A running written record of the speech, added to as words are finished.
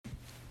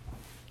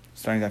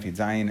starting Daf Yud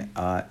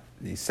Zayin,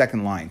 the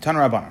second line. Tana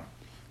Rabbanan.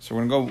 So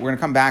we're gonna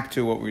come back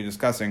to what we were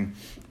discussing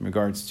in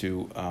regards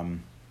to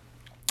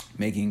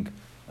making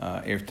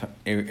Erev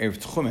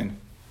Tchumen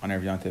on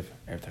Erev Yantif,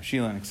 Erev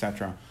Tavshilin,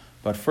 etc.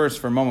 But first,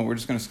 for a moment, we're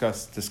just going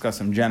to discuss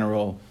some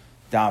general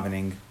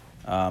davening.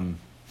 Tana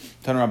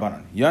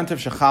Rabbanan. Yantif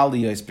shechal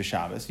liyos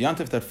b'Shabbos.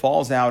 Yantif that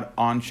falls out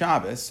on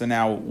Shabbos. So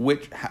now,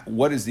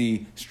 what is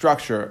the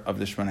structure of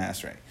the Shemona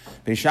Esrei?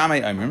 Beis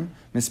Shammai Oimrim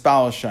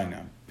mispal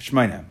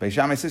shmeina. Beis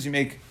Shammai says you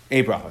make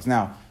 8 brachos.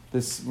 Now,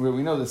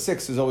 we know the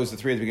 6 is always the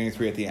 3 at the beginning,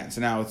 3 at the end. So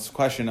now it's a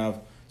question of,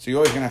 so you're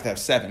always going to have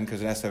 7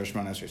 because it has to have a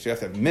Shemona Esrei. So you have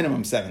to have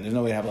minimum 7. There's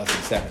no way to have less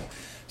than 7.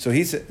 So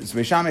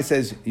Beis Shammai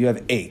says you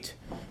have 8,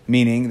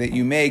 meaning that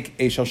you make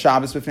a Shel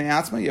Shabbos b'fnei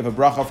atzma. You have a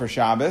bracha for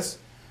Shabbos,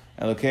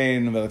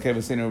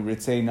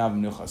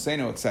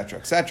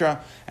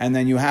 etc., and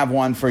then you have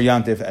one for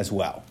Yantif as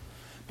well.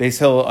 Beis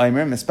Hillel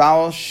Omer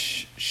mispal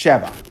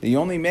sheva. You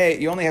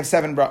only have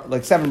 7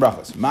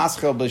 brachos.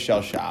 Maschil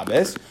b'shel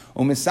Shabbos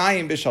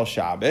u'misayim b'shel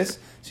Shabbos.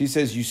 So he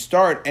says you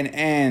start and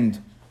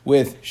end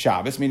with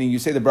Shabbos, meaning you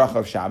say the bracha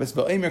of Shabbos.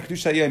 V'omer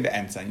kedusha hayom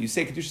be'emtza, and you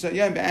say kedusha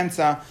hayom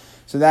be'emtza.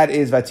 So that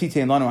is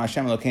Vatitein Lanu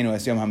Hashem Elokeinu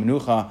Es Yom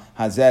HaMenucha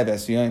Hazev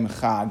Es Yom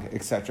Chag,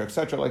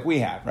 etc., like we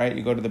have, right?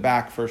 You go to the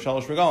back for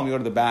Shalosh Regalim, you go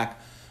to the back.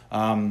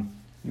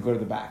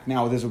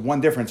 Now, there's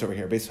one difference over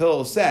here. Beis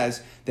Hillel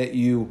says that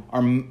you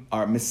are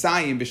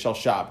Messiahim B'Shel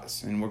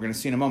Shabbos, and we're going to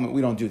see in a moment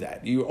we don't do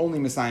that. You're only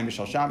Messiahim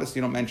B'Shel Shabbos.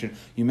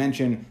 You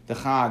mention the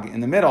Chag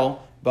in the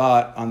middle,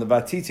 but on the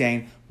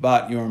Vatitein,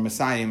 but you're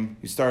Messiahim.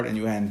 You start and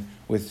you end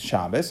with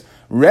Shabbos.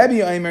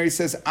 Rebbe Omer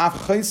says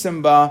Af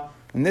Chaysim Ba.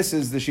 And this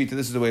is the shita.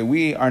 This is the way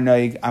we are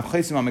naig.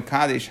 Avcheisim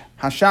Mekadesh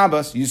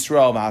Hashabbos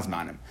Yisrael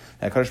v'Hazmanim.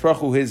 That Kadosh Baruch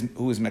Hu is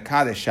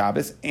Mekadesh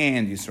Shabbos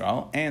and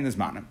Yisrael and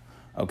Zmanim.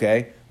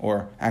 Okay,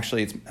 or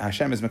actually, it's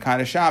Hashem is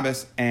Mekadesh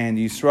Shabbos and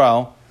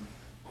Yisrael,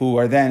 who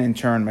are then in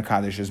turn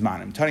Mekadesh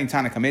Zmanim. Tani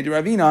Tana Kamei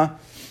Ravina,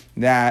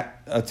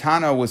 that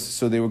Tana was,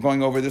 so they were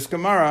going over this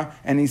Gemara,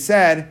 and he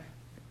said,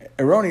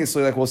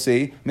 erroneously, like we'll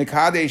see,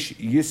 Mekadesh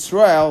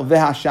Yisrael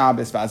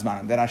v'Hashabbos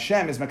v'Hazmanim. That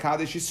Hashem is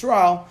Mekadesh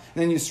Yisrael,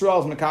 and then Yisrael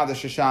is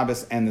Mekadesh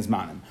Shabbos and the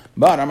Zmanim.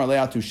 But Amar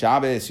Le'atu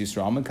Shabbos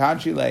Yisrael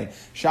Mekadshile.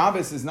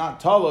 Shabbos is not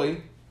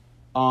talui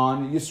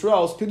on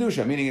Yisrael's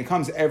kedusha, meaning it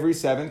comes every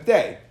 7th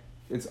day.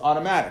 It's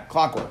automatic,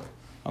 clockwork.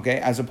 Okay,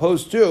 as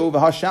opposed to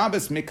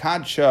v'Hashabbos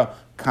Mekadsha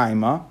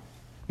Kaima,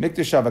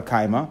 Mikdasha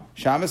v'Kaima.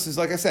 Shabbos is,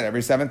 like I said,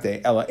 every 7th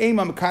day. Ela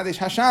Ema Mekadesh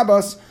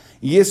Hashabbos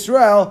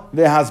Yisrael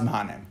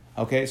v'Hazmanim.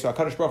 Okay, so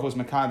HaKadosh Baruch Hu is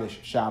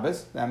Mekadesh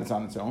Shabbos, that is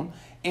on its own,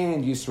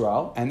 and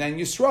Yisrael, and then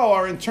Yisrael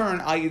are in turn,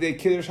 Ayidei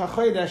Kiddush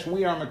HaChodesh,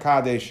 we are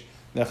Mekadesh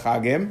the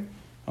Chagim,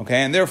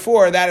 okay, and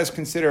therefore that is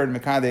considered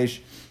Mekadesh,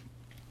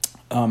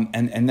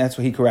 and that's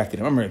what he corrected.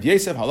 Remember, if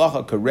Yosef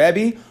halacha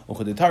karebi or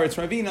chudetaretz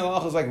Ravina,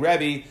 halacha is like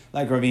Rebbe,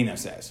 like Ravina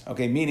says,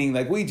 okay, meaning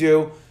like we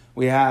do,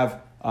 we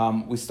have,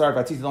 we start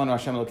Vatiti Lanu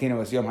Hashem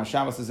Elokeinu Es Yom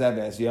HaShabbos Hazev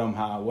Es Yom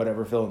Ha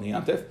whatever fill in the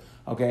Yantif,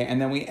 okay, and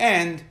then we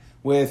end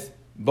with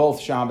both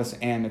Shabbos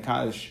and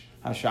Mekadesh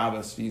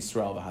HaShabbos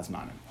Yisrael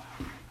v'Hazmanim.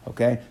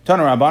 Okay?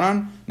 Tana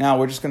Rabbanan. Now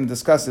we're just going to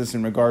discuss this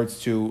in regards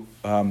to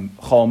Chol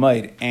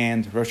Moed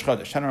and Rosh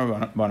Chodesh. Tana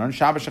Rabbanan.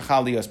 Shabbos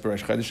shechal liyos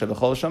b'Rosh Chodesh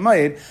v'Chol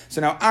Moed.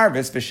 So now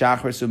Arvis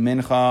v'Shachris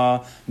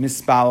u'Mincha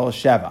mispal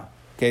sheva.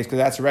 Okay, because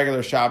that's a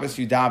regular Shabbos.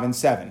 You daven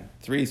 7,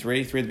 3 at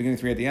the beginning,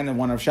 3 at the end, and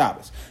 1 of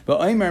Shabbos.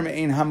 But Omer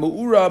me'in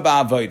hamu'ura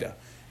ba'avoda.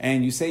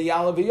 And you say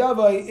Yalav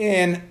v'Yavai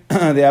in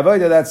the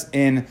Avodah, that's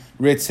in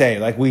Ritzei,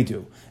 like we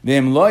do.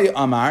 V'im loy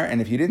amar,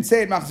 and if you didn't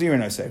say it, machzir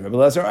no say. Rabbi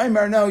Lezer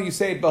Omer, no, you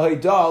say it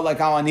b'hoidah,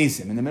 like al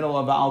anisim, in the middle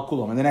of al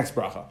kulam, in the next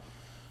bracha.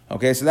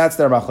 Okay, so that's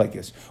their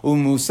machlekes.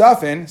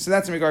 Musafin, so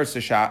that's in regards to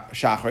shachris.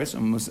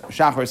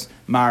 Shachris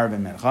marav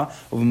and mincha.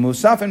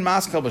 Musafin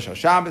maschel b'shal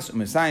Shabbos,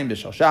 u'misayim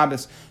b'shal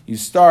Shabbos. You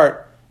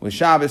start with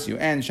Shabbos, you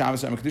end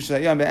Shabbos.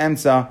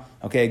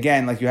 Okay,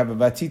 again, like you have a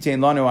vatitein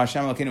lanu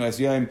Hashem Elokeinu Es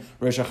Yom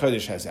Rosh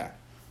Chodesh Hazeh.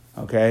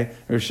 Okay,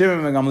 Rav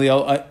Shimon ben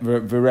Gamliel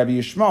v'Rebbe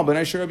Yishmael ben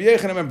Asher Rabbi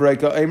Yechanan ben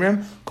Breika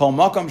Emrim Kol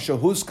Makam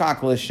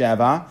Shehuskak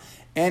L'Sheva.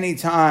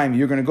 Anytime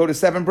you're going to go to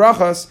 7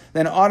 brachos,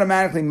 then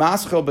automatically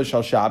Maschil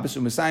b'Shal Shabbos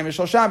u'Misayim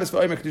b'Shal Shabbos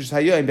v'Omer Kedushas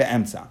Hayom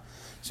be'Emtza.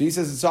 So he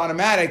says it's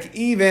automatic,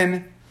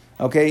 even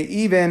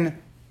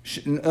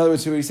in other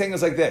words, what he's saying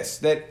is like this: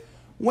 that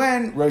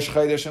when Rosh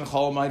Chodesh and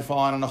Chol might fall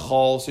on a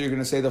Chol, so you're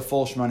going to say the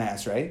full Shemona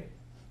Esrei.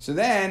 So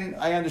then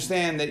I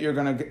understand that you're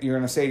going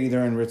to say it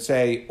either in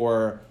Ritzei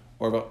or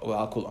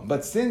Al Kulam.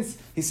 But since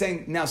he's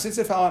saying, now since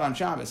it fell out on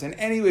Shabbos, and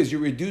anyways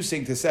you're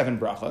reducing to 7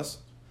 brachos,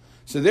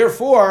 so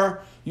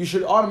therefore you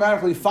should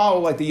automatically follow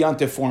like the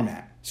Yantif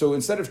format. So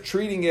instead of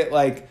treating it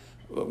like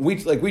we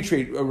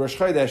treat Rosh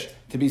Chodesh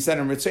to be said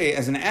in Ritzei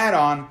as an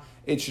add-on,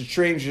 it should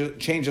change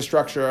the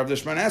structure of the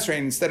Shemona Esrei,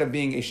 and instead of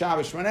being a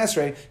Shabbos Shemona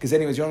Esrei, because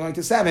anyways you're only going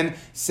to 7,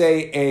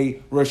 say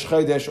a Rosh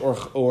Chodesh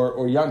or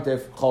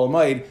Yantif Chol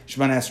Moed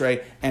Shemona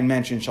Esrei and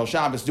mention Shal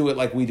Shabbos. Do it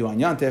like we do on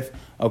Yantif.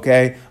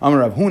 Okay, Amar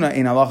Rav Huna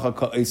in halacha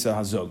ka'isa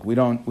hazug. We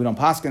don't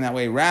paskin that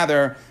way.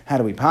 Rather, how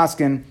do we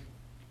paskin?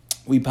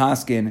 We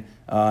paskin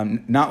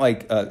not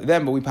like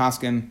them, but we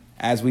paskin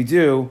as we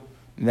do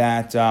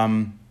that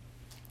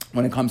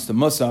when it comes to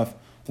Musaf,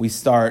 we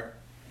start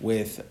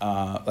with,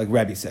 like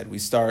Rebbe said, we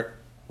start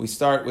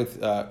with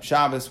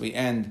Shabbos, we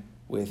end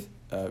with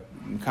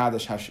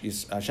Mekadesh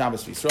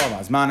Shabbos Yisrael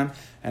Hazmanim,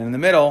 and in the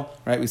middle,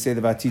 right, we say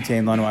the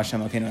Vatitein Lanu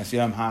Hashem Elokeinu Es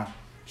Yom Ha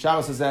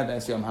Shabbos Hazeh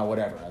Es Yom Ha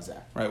whatever Hazeh,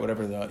 right,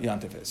 whatever the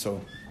Yontif is.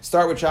 So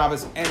start with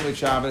Shabbos, end with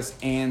Shabbos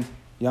and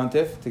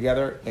Yontif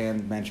together,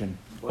 and mention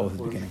both at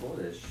the beginning.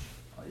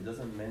 It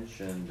doesn't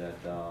mention that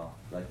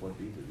like what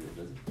we do,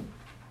 does it?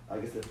 I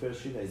guess the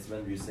first sheet is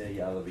when we say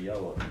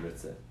Yalaviyahu in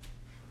Ritzeh.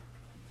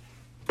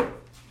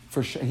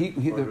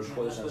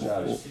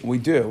 We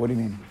do. What do you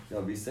mean? No,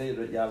 we say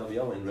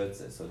Yalaviyahu in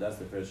Ritzeh, so that's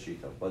the first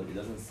sheet. But it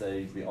doesn't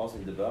say. We also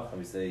in the Bach and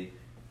we say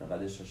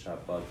Nagadish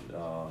Shabbat.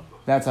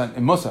 That's on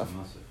in Musaf.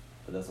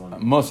 But that's one.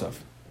 Musaf.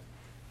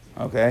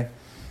 Okay.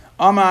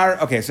 Amar.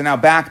 Okay. So now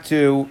back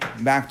to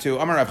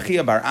Amar Rav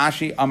Chia Bar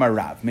Ashi Amar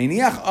Rav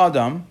Meniach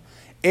Adam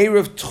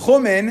Erev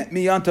Tchumen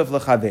Miyantav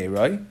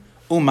Lechaveiroi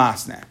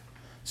Umasne.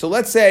 So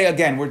let's say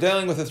again we're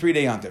dealing with a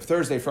 3-day Yontif: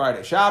 Thursday,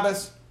 Friday,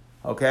 Shabbos.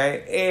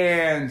 Okay,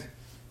 and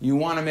you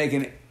want to make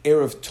an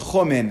Erev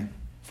Tchumen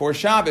for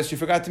Shabbos. You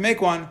forgot to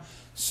make one.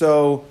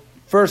 So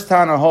first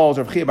Tana holds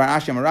Rav Chia Bar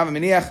Ashi Amar Rav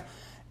Meniach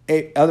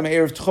Adam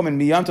Erev Tchumen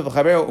Miyantav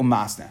Lechaveiroi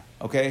Umasne.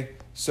 Okay,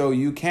 so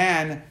you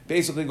can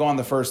basically go on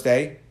the first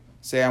day.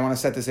 Say I want to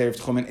set this Erev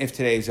Tchumen if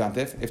today is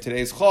Yontif. If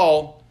today is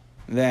Chol,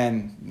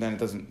 then it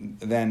doesn't.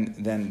 Then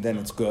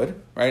it's good,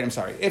 right? I'm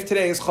sorry. If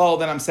today is Chol,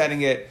 then I'm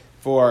setting it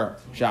for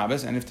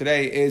Shabbos, and if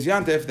today is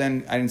Yontif,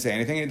 then I didn't say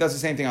anything. It does the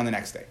same thing on the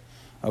next day.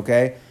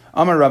 Okay.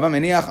 Amar Rava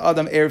Meniach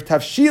Adam Erev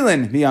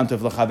Tavshilin Miyantif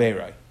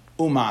Lechaveiroi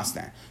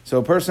Umasne. So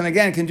a person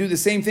again can do the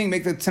same thing,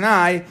 make the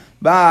Tanai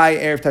by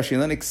Erev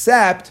Tavshilin,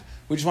 except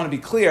we just want to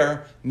be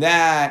clear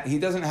that he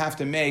doesn't have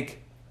to make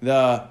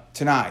the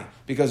Tanai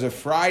because of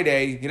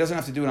Friday. He doesn't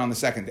have to do it on the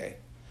second day.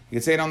 You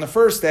could say it on the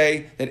first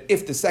day, that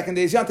if the second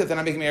day is Yontif, then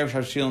I'm making Erev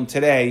Tavshilin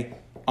today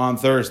on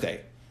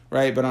Thursday,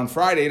 right? But on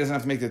Friday, he doesn't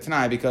have to make the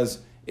Tanai because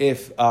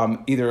if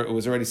either it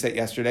was already set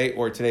yesterday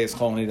or today is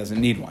Chol and he doesn't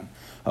need one.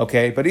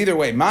 Okay? But either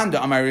way,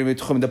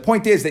 the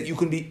point is that you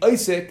can be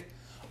Isaac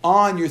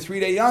on your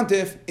 3-day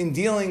Yontif in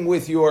dealing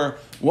with your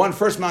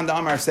first Manda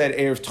Amar said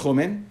Erev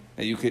Tchumen,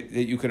 that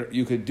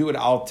you could do it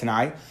al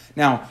Tanai.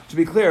 Now, to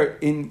be clear,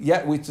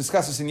 we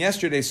discussed this in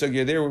yesterday's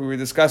sugya there where we were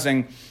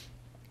discussing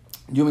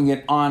doing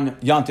it on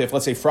Yontif,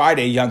 let's say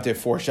Friday Yontif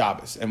for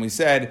Shabbos. And we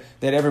said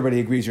that everybody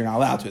agrees you're not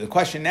allowed to. The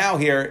question now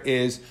here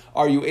is,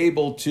 are you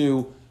able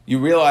to, you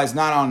realize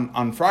not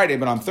on Friday,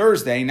 but on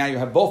Thursday, now you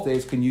have both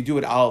days, can you do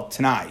it al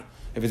Tanai?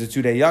 If it's a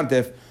 2-day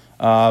Yontif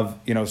of,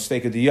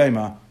 Steika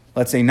D'Yoma,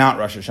 let's say not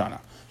Rosh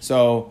Hashanah.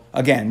 So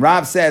again,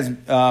 Rav says,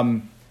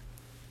 Meniach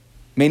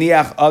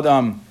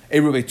Adam,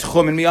 Eruvei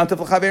Tchumen miyantav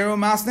l'chaveru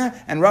masna,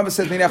 and Rabbi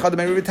says Meniach Adam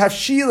Eruvei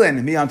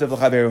Tavshilin miyantav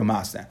l'chaveru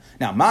masna.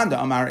 Now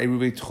Manda Amar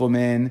Eruvei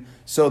Tchumen.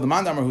 So the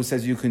Manda Amar who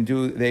says you can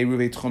do the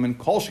Eruvei Tchumen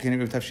kol shekin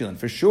Eruv Tavshilin.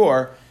 For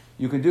sure,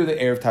 you can do the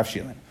Erev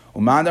Tavshilin.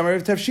 Umanda Amar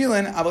Erev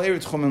Tavshilin, aval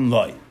Erev Tchumen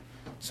loy.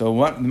 So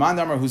what the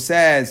Manda Amar who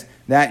says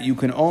that you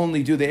can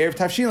only do the Erev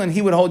Tavshilin,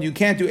 he would hold you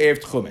can't do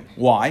Erev Tchumen.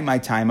 Why? My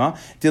taima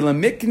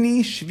dilamikni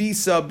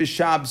shvisa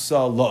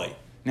b'shabsa loy.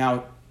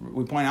 Now,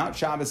 we point out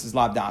Shabbos is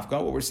Lav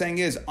Dafka. What we're saying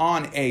is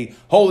on a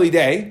holy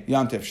day,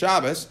 Yontif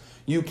Shabbos,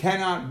 you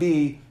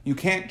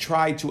can't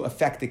try to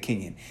affect the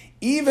kinyan.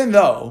 Even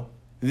though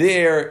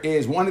there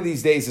is one of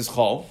these days is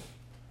Chol,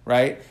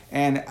 right?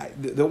 And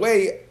the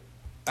way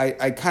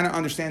I kind of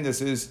understand this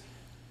is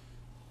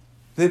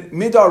that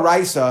Midar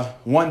Raisa,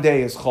 one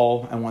day is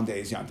Chol and one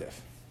day is Yontif.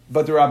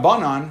 But the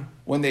Rabbanan,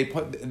 the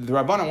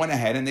Rabbanan went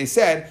ahead and they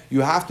said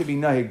you have to be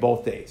Nahig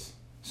both days.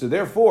 So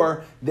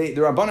therefore, the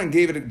Rabbanan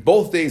gave it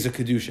both days of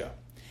Kedusha.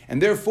 And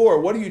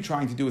therefore, what are you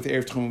trying to do with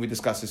Erev Tchumen? We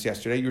discussed this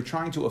yesterday. You're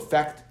trying to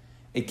affect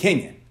a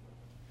kinyan.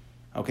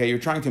 Okay, you're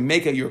trying to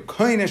make your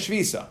kaina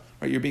shvisa.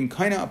 Right? You're being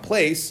kaina a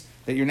place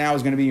that you're now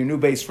is going to be your new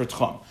base for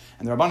Tchum.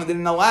 And the Rabbanan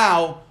didn't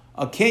allow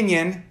a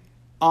kinyan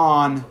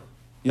on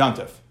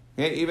Yontif.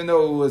 Okay? Even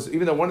though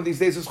one of these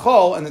days is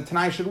Chol and the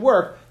Tanai should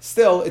work,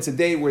 still it's a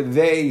day where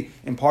they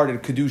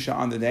imparted Kedusha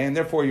on the day, and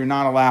therefore you're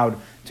not allowed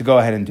to go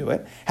ahead and do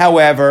it.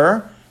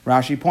 However,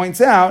 Rashi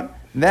points out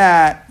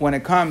that when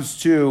it comes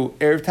to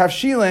Erev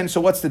Tavshilin, so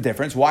what's the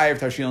difference? Why Erev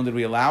Tavshilin did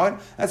we allow it?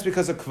 That's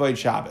because of Kvod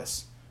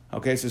Shabbos.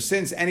 Okay, so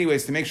since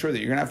anyways, to make sure that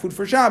you're going to have food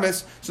for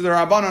Shabbos, so the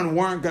Rabbanon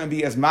weren't going to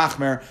be as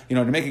machmer,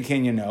 to make a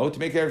Kenyan no. To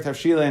make Erev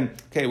Tavshilin,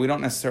 okay, we don't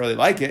necessarily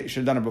like it, you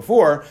should have done it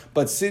before,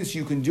 but since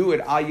you can do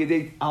it al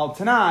Yedei al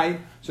Tanai,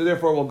 so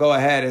therefore we'll go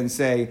ahead and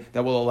say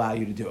that we'll allow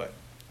you to do it.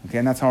 Okay,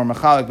 and that's how we're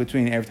machalik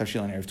between Erev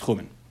Tavshilin and Erev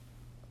Tchumen.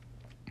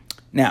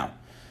 Now,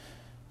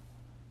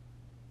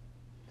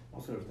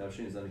 also, if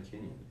Tavshin is not a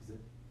Kenyan, is it?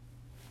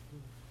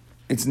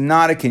 It's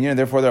not a Kenyan, and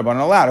therefore they're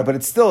allowed it. But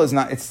it still is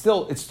not. It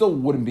still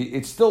wouldn't be.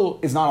 It still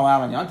is not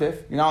allowed on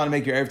Yontif. You're not allowed to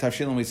make your Erev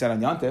Tavshilin. We said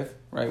on Yontif,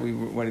 right? We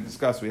already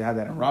discussed. We had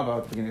that in Rabbah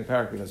at the beginning of the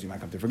parak because you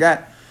might come to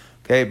forget.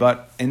 Okay,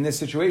 but in this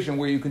situation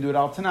where you can do it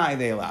al Tanai,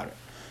 they allowed it.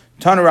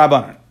 Tanu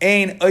Rabbanan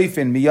ein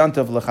oifin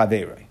miyontav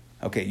lechaveiroi.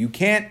 Okay, you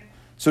can't.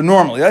 So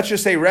normally, let's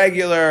just say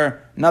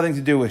regular, nothing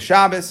to do with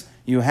Shabbos.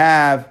 You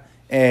have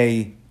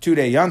a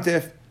 2-day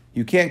Yontif.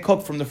 you can't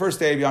cook from the first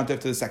day of Yontif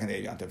to the second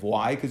day of Yontif.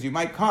 Why? Because you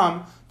might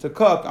come to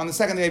cook on the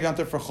second day of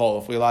Yontif for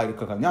Chol, if we allow you to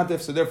cook on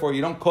Yontif. So therefore,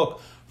 you don't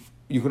cook.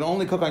 You can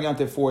only cook on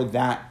Yontif for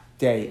that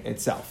day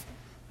itself.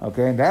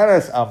 Okay, that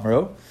is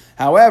Amru.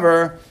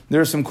 However,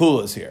 there are some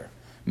kulas here.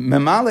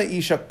 Memale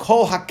isha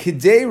kol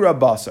hakidei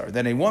rabasar.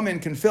 That a woman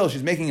can fill.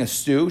 She's making a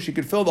stew. She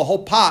could fill the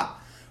whole pot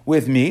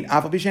with meat.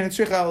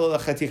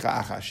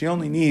 She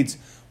only needs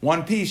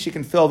one piece. She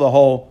can fill the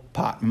whole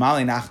pot.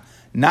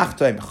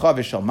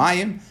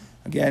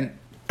 Again,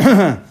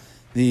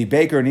 the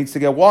baker needs to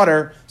get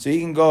water, so he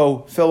can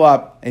go fill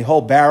up a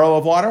whole barrel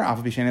of water.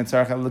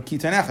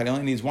 He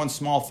only needs one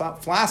small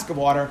flask of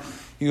water.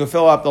 He can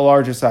fill up the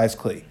larger size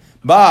kli.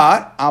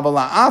 But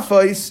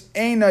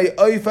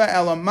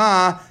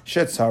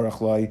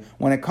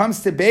when it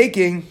comes to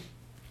baking,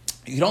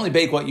 you can only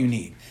bake what you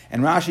need.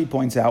 And Rashi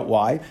points out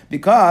why.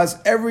 Because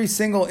every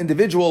single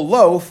individual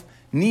loaf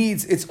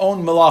needs its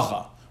own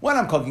melacha. When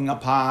I'm cooking a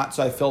pot,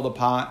 so I fill the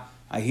pot,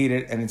 I heat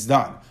it, and it's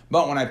done.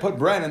 But when I put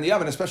bread in the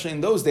oven, especially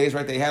in those days,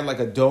 right, they had like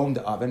a domed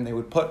oven. They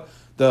would put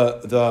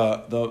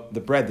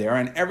the bread there,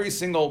 and every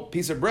single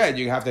piece of bread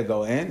you have to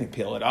go in and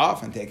peel it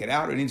off and take it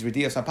out. It needs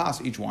ridias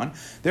hapas, each one.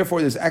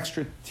 Therefore, there's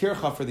extra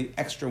tircha for the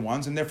extra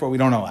ones, and therefore we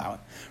don't allow it.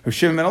 Rav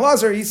Shimon ben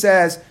Elazar, he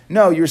says,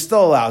 no, you're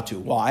still allowed to.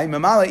 Why?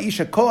 Memala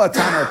isha kol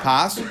ataner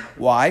pas.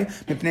 Why?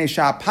 Mipnei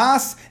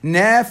shapas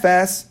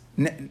nefes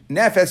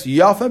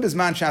yafa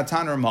bizman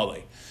shataner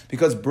mali.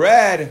 Because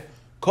bread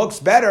cooks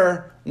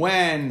better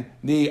when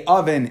the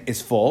oven is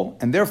full,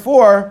 and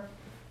therefore,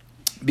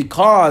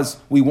 because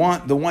we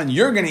want the one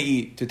you're going to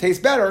eat to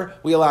taste better,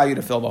 we allow you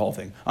to fill the whole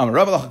thing. The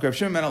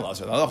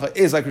halacha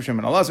is like Rav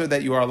Shimon ben Elazar,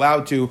 that you are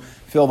allowed to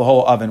fill the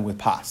whole oven with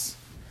pas.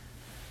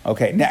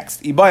 Okay,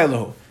 next.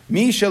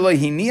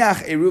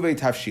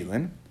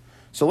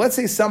 So let's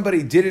say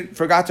somebody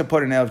forgot to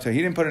put an erev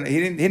tafshilin. He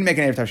didn't make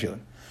an erev tafshilin.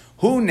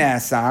 Hu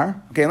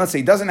nasar. Okay, let's say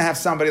he doesn't have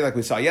somebody like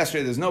we saw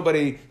yesterday. There's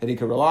nobody that he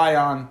could rely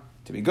on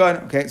to be good.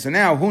 Okay, so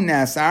now hu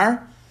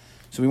nasar.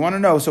 So we want to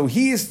know. So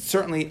he is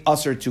certainly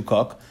usher to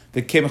cook.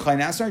 The kimchai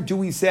nasar. Do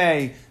we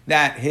say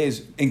that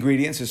his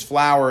ingredients, his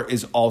flour,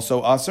 is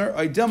also usher?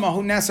 Dilma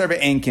hu nasar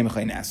ve'ein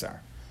kimchai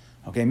nasar.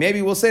 Okay,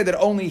 maybe we'll say that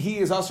only he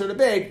is usher to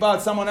bake, but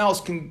someone else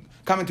can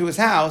come into his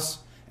house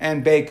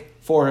and bake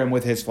for him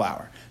with his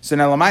flour. So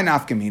now lamai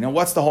nafkamina.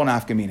 What's the whole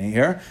nafkamina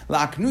here?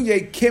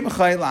 La'aknuye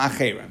kimchai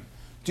la'acherim.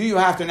 Do you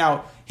have to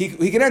now? He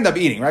could end up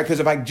eating, right? Because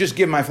if I just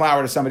give my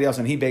flour to somebody else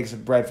and he bakes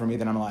bread for me,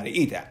 then I'm allowed to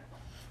eat that.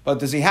 But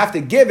does he have to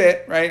give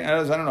it, right?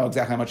 I don't know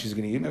exactly how much he's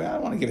going to eat. Maybe I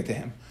don't want to give it to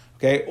him.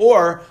 Okay?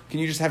 Or can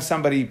you just have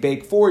somebody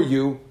bake for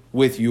you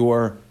with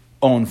your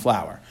own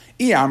flour?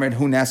 So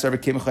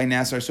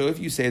if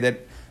you say that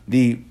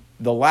the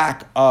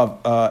lack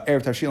of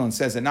erev tafshilin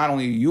says that not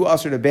only you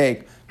usher to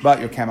bake, but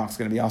your kemach is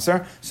going to be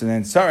usher, so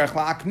then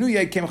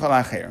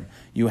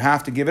you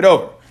have to give it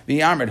over. If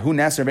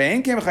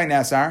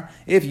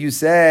you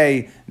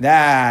say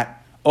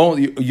that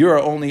you're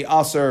only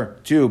usher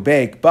to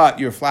bake, but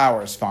your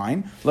flour is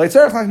fine. My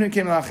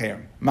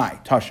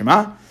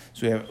tashima.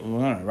 So we have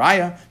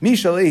raya.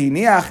 Mishalehi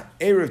niach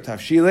erev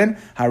tafshilin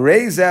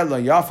hareze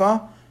lo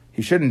yafa.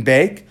 He shouldn't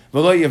bake.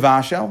 V'lo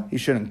yavashel. He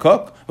shouldn't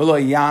cook.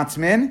 V'lo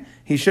yatmin.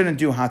 He shouldn't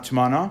do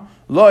hatmana.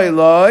 Loi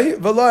loi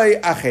v'loi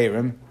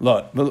acherim.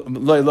 Loi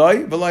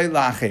loi v'loi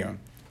la'acherim.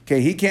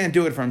 Okay, he can't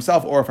do it for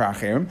himself or for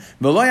acherim.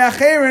 V'loi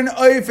acherim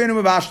oifin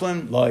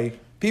u'mavashlim loi.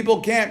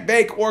 People can't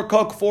bake or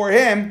cook for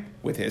him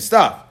with his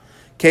stuff.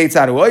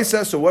 Keitzadu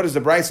oisa. So what is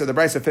the brisa? The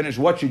brisa finished.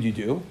 What should you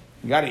do?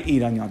 You got to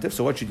eat on Yontif.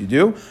 So what should you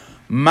do?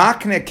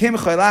 Makne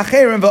kimchay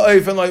la'acherim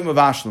v'oifin loi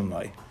u'mavashlim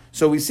loi.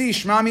 So we see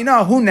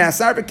Shmamina hu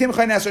nasar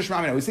b'kimchay nasar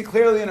Shmamina. We see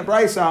clearly in a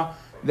brisa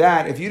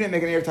that if you didn't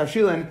make an erev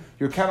tafshilin,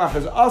 your kemach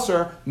is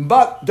usher.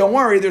 But don't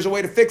worry, there's a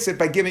way to fix it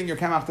by giving your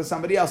kemach to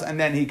somebody else, and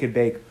then he could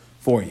bake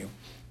for you.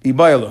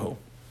 Ibayalahu.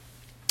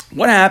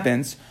 What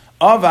happens?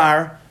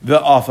 Avar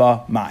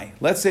ve'afa mai.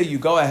 Let's say you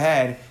go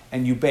ahead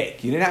and you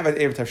bake. You didn't have an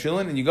erev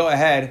tafshilin, and you go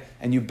ahead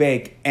and you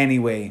bake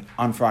anyway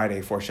on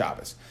Friday for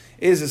Shabbos.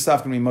 Is this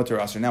stuff going to be mutter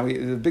usher? Now,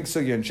 the big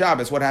sugya in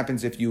Shabbos. What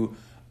happens if you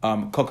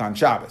cook on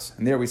Shabbos?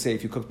 And there we say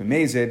if you cook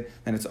b'mezid,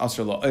 then it's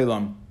asr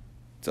la'olam.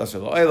 It's asr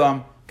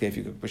la'olam. Okay, if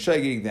you cook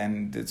b'shegig,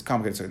 then it's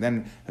complicated. So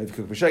then if you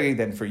cook b'shegig,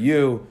 then for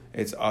you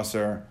it's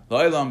asr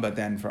la'olam, but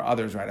then for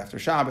others right after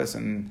Shabbos,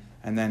 and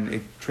then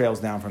it trails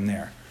down from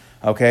there.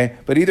 Okay,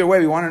 but either way,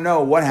 we want to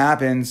know what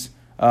happens.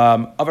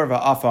 Avar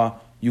va'afa.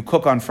 You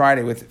cook on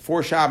Friday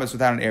for Shabbos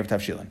without an erev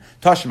tafshilin.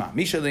 Tashma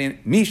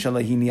mishalehi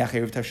niach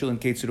erev tafshilin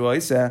ketzuru.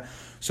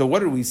 So what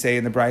did we say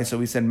in the brayso? So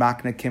we said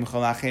makna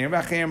kimchal acherim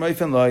v'acherim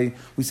oifen loi.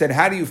 We said,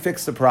 how do you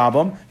fix the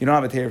problem? You don't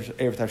have a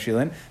erev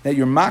tafshilin, that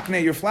you're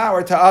makna your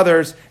flour to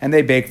others and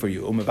they bake for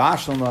you.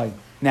 Umavashlan loi.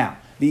 Now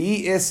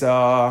the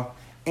isa,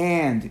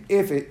 and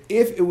if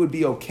it would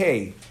be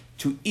okay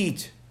to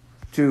eat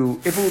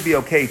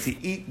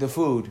the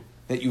food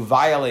that you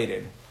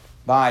violated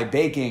by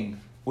baking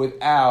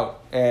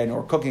without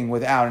or cooking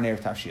without an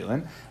erev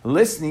tafshilin,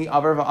 lisni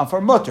avar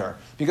for mutter,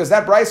 because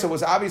that brisa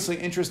was obviously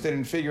interested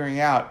in figuring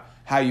out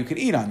how you could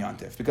eat on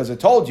Yontif, because it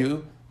told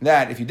you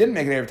that if you didn't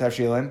make an erev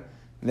tafshilin,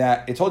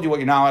 that it told you what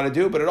you're not allowed to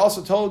do, but it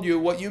also told you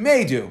what you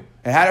may do.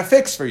 It had a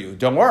fix for you.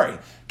 Don't worry.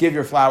 Give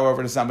your flour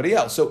over to somebody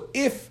else. So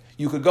if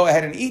you could go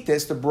ahead and eat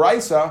this, the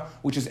Brisa,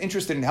 which is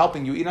interested in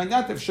helping you eat on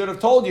Yantif, should have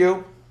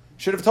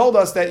told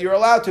us that you're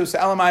allowed to. So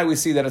Elamai, we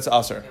see that it's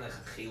Asr.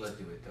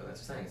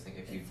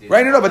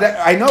 Right, no,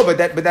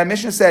 but that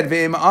Mishnah said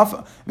ve'im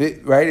af,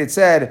 right? It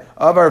said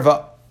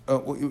avar.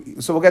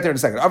 So we'll get there in a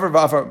second. Avar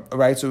v'afar,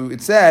 right? So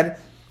it said,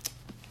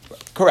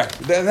 correct.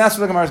 And that's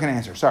what the Gemara is going to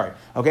answer. Sorry.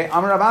 Okay.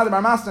 Amar Rav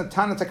Bar Masna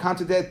Tana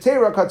Takanta de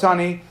Teira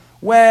Katani.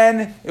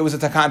 When it was a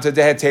Takanta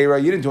de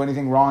Teira, you didn't do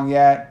anything wrong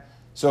yet.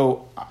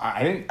 So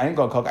I didn't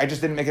go cook. I just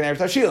didn't make an Erev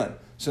Tashilin.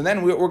 So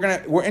then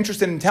we're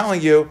interested in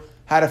telling you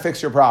how to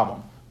fix your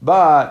problem.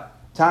 But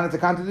Tana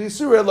Takanta de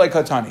Surah like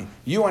Katani.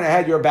 You went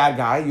ahead. You're a bad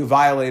guy. You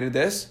violated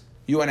this.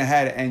 You went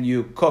ahead and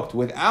you cooked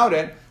without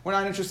it. We're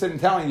not interested in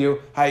telling you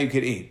how you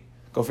could eat.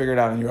 Go figure it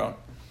out on your own.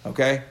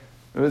 Okay?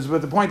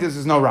 But the point is,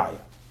 there's no raya.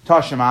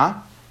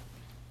 Tashema,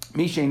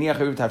 Mishay Niach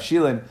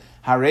Tavshilin,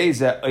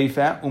 Hareza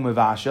Eifa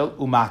Umevashel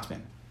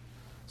Umatmin.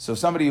 So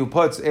somebody who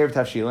puts Erev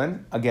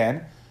Tavshilin,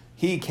 again,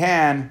 he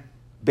can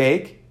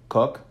bake,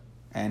 cook,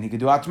 and he can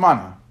do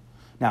Atmana.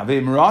 Now,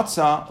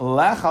 V'imratza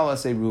Lechal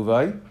Asei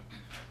Ruvai,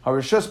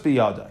 Harishus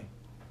Biyadai.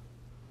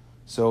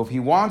 So if he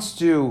wants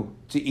to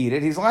eat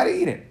it, he's allowed to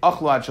eat it.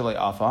 Achla Achalei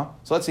Afa.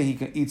 So let's say he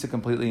eats it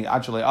completely.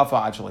 Achalei Afa,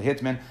 Achalei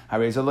Hitman.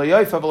 Hareza Lo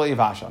Yoifa V'Lo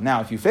Yivashal.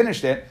 Now, if you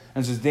finished it,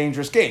 and it's a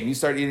dangerous game, you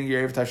start eating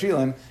your Erev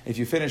Tashilin, if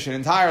you finish it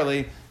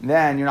entirely,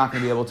 then you're not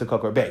going to be able to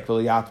cook or bake.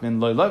 V'Lo Yatmin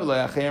Lo Lo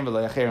V'Lo Yacherim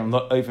V'Lo Yacherim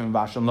Lo Yoifim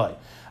V'Vashal Lo.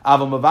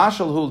 Aval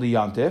Mavashal Hu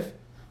Liyantif.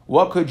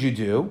 What could you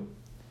do?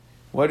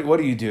 What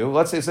do you do?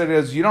 Let's say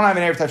you don't have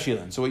an Erev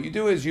Tashilin. So what you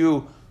do is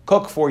you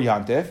cook for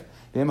Yantif.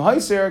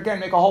 Again,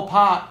 make a whole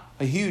pot.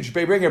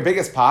 Bring your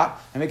biggest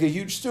pot and make a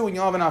huge stew, and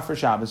you'll have enough for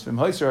Shabbos. Okay,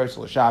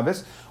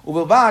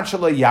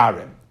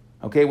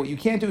 what you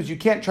can't do is you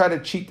can't try to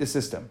cheat the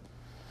system.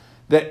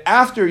 That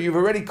after you've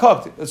already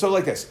cooked, so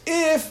like this,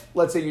 if,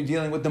 let's say you're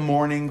dealing with the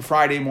morning,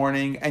 Friday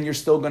morning, and you're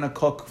still going to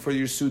cook for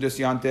your Sudas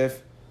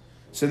Yantif,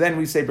 so then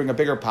we say bring a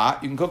bigger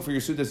pot, you can cook for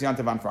your Sudas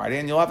Yantif on Friday,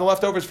 and you'll have the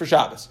leftovers for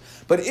Shabbos.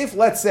 But if,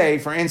 let's say,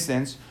 for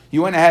instance,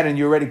 you went ahead and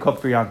you already cooked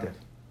for Yantif,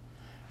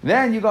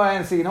 then you go ahead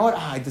and say, you know what?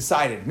 I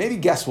decided. Maybe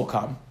guests will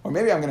come. Or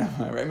maybe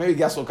maybe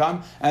guests will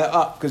come.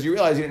 Because you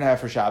realize you didn't have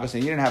for Shabbos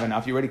and you didn't have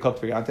enough. You already cooked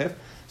for Yantif.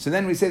 So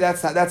then we say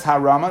that's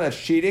harama, that's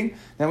cheating.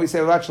 Then we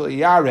say, well, actually,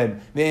 yarim,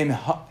 v'im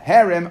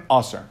harim,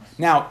 aser.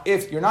 Now,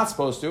 if you're not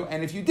supposed to,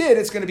 and if you did,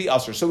 it's going to be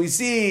aser. So we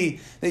see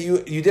that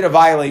you did a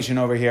violation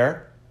over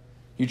here.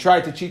 You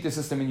tried to cheat the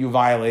system and you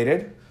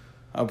violated.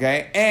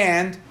 Okay?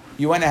 And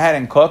you went ahead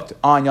and cooked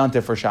on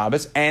Yantif for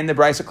Shabbos. And the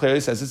Brisa clearly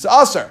says it's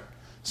aser.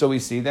 So we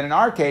see that in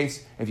our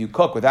case, if you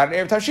cook without an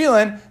Erev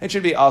Tashilin, it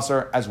should be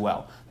Asr as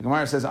well. The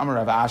Gemara says, Amar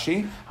Rav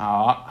Ashi,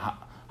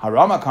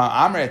 Harama Kan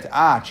Amrit,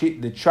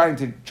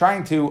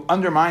 trying to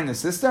undermine the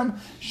system.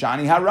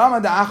 Shani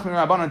Harama Da'achmi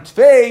Rabbanan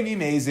Tvei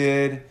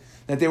V'Mezid.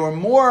 That they were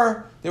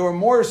more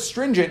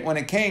stringent when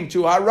it came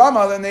to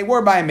Harama than they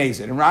were by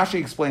Mezid. And Rashi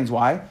explains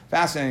why.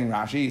 Fascinating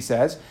Rashi. He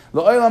says,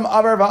 Lo'olam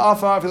Avar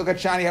Va'afa, if you look at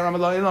Shani Harama,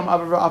 Lo'olam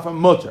Avar Va'afa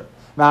Mutter.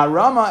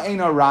 Harama ain't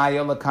a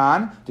raya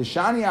lakan.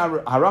 Deshani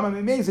harama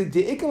mimezid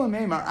deikal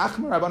meimar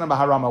achmer rabbanan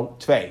b'harama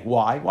tvei.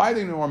 Why? Why are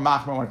they more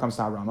machmer when it comes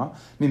to harama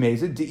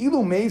mimezid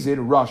deilu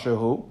mezid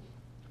rashahu?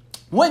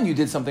 When you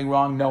did something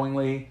wrong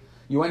knowingly,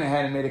 you went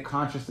ahead and made a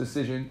conscious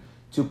decision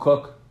to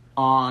cook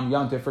on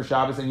Yantif for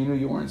Shabbos, and you knew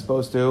you weren't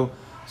supposed to.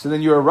 So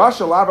then you're a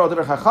rasha lavar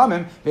al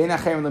chachamim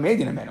ve'inachem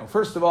lemedin amenu.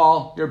 First of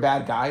all, you're a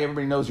bad guy.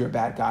 Everybody knows you're a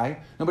bad guy.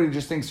 Nobody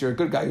just thinks you're a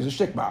good guy who's a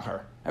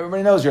shikmacher.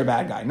 Everybody knows you're a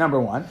bad guy, number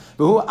one.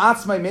 He'll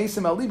possibly do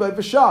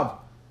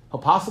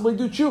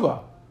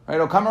tshuva. Right?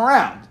 He'll come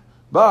around.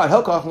 But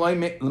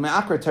okay,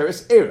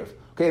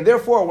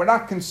 therefore, we're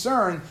not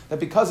concerned that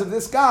because of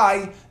this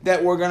guy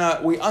that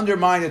we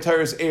undermine the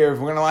Torah's Erev.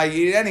 We're going to allow you to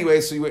eat it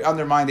anyway, so you would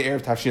undermine the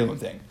Erev Tavshilin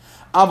thing.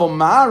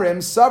 Avomarim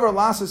savar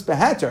lasas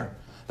beheter.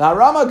 The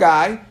Harama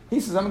guy, he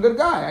says, I'm a good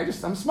guy.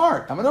 I'm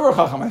smart. I'm an Ur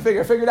Chacham. I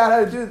figured out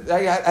how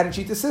to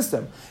cheat the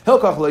system.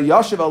 Hilkach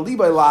le'yashiv al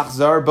libay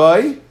lachzar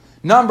bay.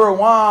 Number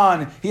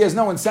one, he has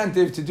no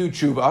incentive to do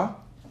tshuva,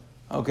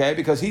 okay,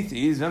 because he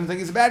doesn't think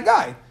he's a bad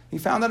guy. He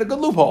found out a good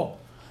loophole.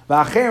 So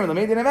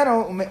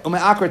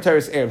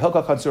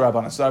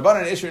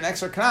Rabbanan issue an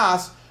extra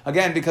knas,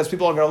 again, because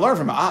people are going to learn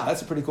from him.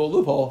 That's a pretty cool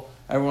loophole.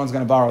 Everyone's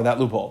going to borrow that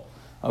loophole.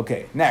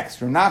 Okay,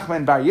 next. Rav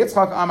Nachman bar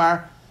Yitzchak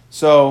Amar.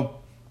 So,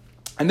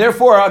 and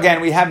therefore,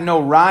 again, we have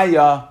no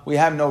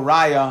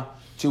raya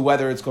to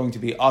whether it's going to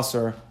be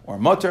asr or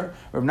mutter.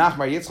 Rav Nachman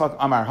bar Yitzchak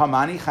Amar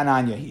Hamani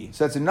Chananyahi.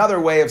 So that's another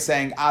way of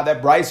saying,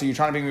 that Brisa, you're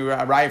trying to bring me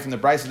a raya from the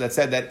Brisa that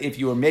said that if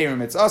you were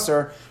meirim, it's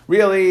asr.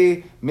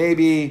 Really,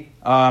 maybe,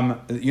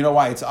 you know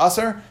why it's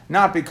asr?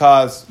 Not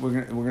because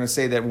we're going to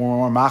say that we're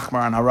more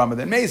machmar on harama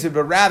than mezid,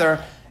 but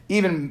rather,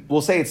 even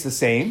we'll say it's the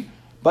same.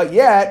 But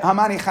yet,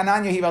 Hamani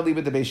Chananyahi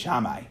v'alibet the Beis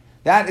Shammai.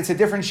 That it's a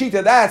different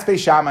shita. That's Beis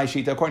Shammai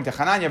shita, according to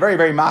Chananya, very,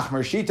 very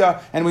machmer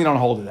shita, and we don't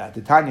hold to that.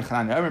 The Tanya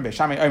Chananya Beis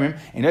Shammai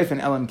Enofen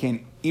Elam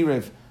Kain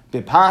Iriv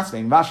Bipas,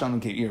 vein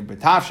vashal keir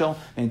betafshel,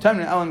 vein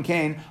tamnin elam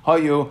kain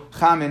hayu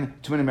chamin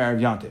tumin erev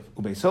yantiv.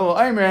 Ubeisol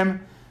aimrim.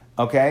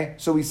 Okay,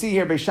 so we see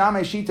here Beis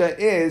Shammai shita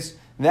is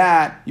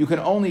that you can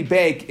only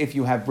bake if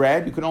you have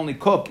bread, you can only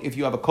cook if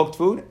you have a cooked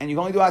food, and you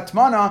can only do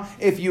atmana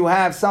if you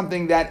have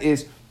something that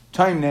is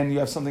taimnin, you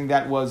have something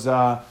that was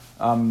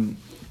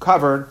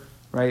covered,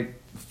 right,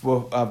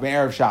 for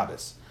Erev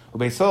Shabbos.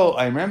 Ubeisol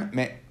aimrim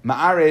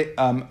ma'arev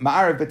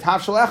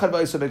betafshel echad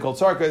v'yisov bekol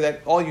tzarka,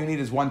 that all you need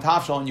is one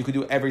tafshel and you can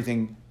do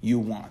everything you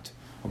want.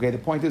 Okay, the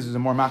point is a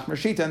more machmer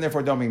shita and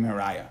therefore don't be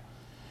meraya.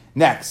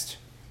 Next,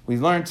 we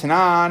learned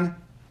Tanan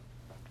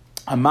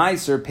a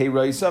meiser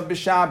peiroisav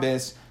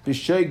b'Shabbos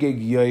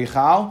b'shoigig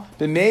yoichal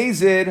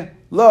b'meizid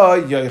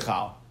lo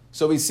yoichal.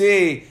 So we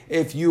see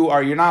if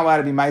you're not allowed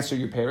to be meiser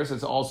your peiros.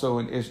 It's also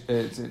an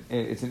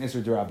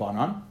isur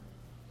d'Rabbanan.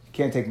 You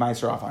can't take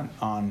meiser off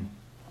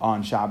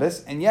on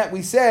Shabbos, and yet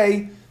we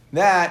say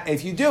that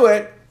if you do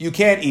it, you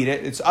can't eat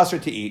it. It's usher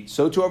to eat.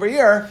 So too over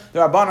here, the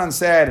Rabbanan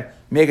said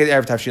make it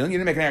erev tavshilin. You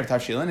didn't make an erev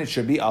tavshilin. It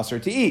should be usher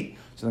to eat.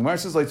 So the Gemara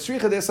says like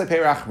tzricha dis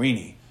lepeirach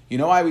rini. You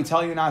know why we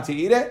tell you not to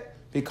eat it?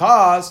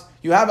 Because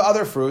you have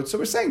other fruits. So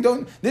we're saying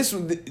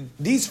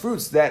these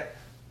fruits that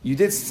you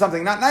did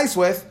something not nice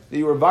with, that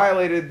you were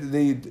violated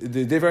the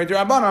divrei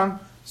d'Rabbanan,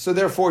 so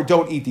therefore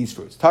don't eat these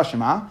fruits.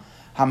 Tashema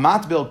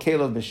hamat bil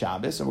kelev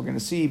b'Shabbos, and we're going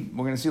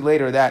to see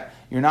later that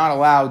you're not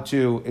allowed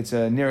to. It's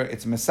a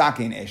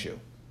masakein issue.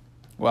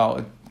 Well,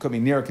 it could be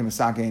nira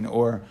k'masakein,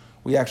 or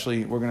we're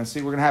going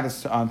to have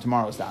this on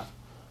tomorrow's daf.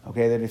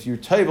 Okay, that if you're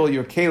table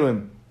your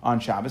kelim on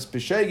Shabbos,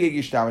 b'sheigig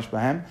yishtamish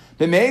b'hem,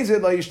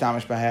 b'meizid lo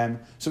yishtamish b'hem.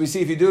 So we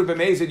see if you do it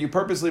b'meizid, you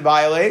purposely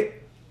violate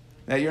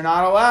that you're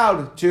not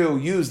allowed to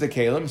use the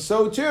kelim.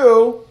 So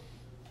too,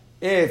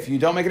 if you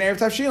don't make an erev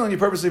tavshilin, you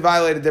purposely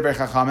violated divrei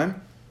chachamim,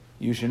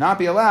 you should not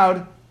be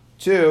allowed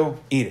to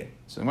eat it.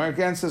 So the Gemara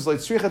again says, like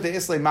tzricha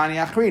de'islei mani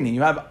achrini.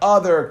 You have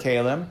other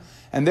kelim,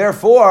 and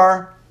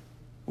therefore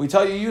we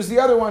tell you use the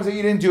other ones that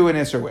you didn't do an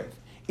isser with.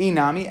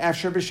 Inami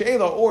efsher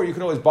b'sheila, or you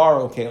can always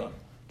borrow kelim.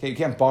 Okay, you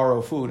can't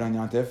borrow food on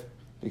Yantif,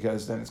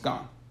 because then it's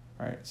gone,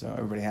 right? So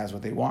everybody has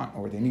what they want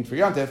or what they need for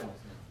Yontif.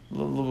 A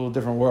little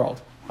different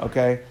world,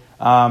 okay?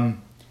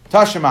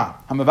 Tashema,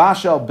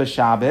 hamavashel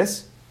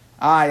b'Shabbos.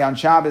 On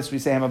Shabbos we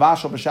say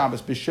hamavashel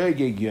b'Shabbos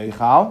b'shoigig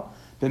yoichal,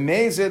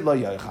 b'meizid lo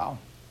yoichal.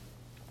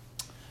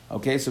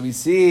 Okay, so we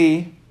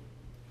see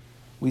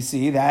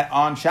that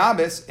on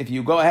Shabbos, if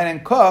you go ahead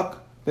and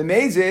cook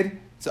b'meizid,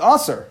 it's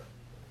aser,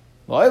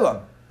 lo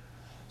ilam.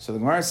 So the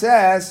Gemara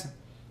says,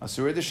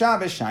 asur de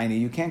Shabbos shiny.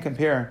 You can't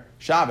compare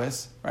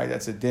Shabbos, right?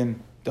 That's a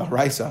din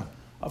d'oraisa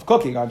of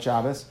cooking on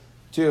Shabbos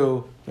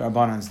to the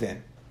Rabbanan's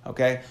din.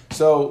 Okay,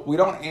 so we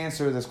don't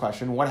answer this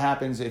question. What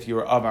happens if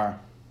you're avar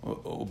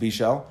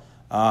ubishel?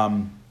 I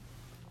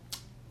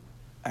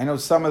know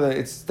it's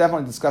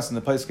definitely discussed in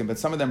the poskim, but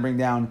some of them bring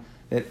down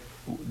that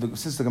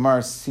since the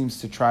Gemara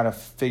seems to try to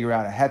figure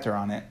out a heter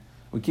on it,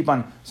 we keep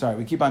on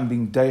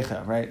being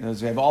deicha, right?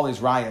 We have all these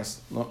rayas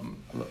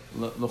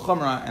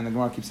l'chumra, and the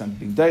Gemara keeps on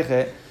being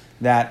deicha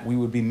that we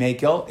would be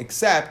mekel,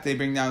 except they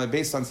bring down that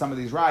based on some of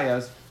these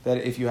rayas, that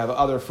if you have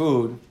other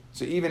food,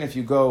 so even if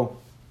you go,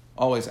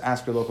 always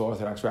ask your local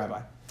Orthodox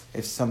rabbi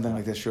if something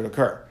like this should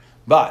occur.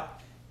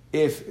 But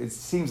if it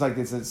seems like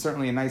it's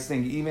certainly a nice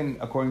thing, even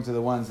according to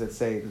the ones that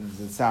say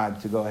that it's sad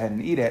to go ahead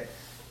and eat it,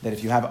 that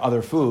if you have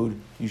other food,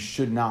 you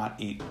should not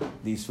eat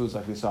these foods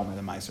like we saw by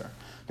the Meiser.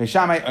 It's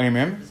not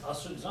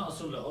asur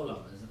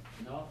le'olam, is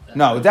it?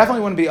 No, it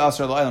definitely wouldn't be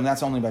asur le'olam.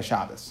 That's only by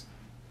Shabbos.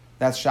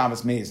 That's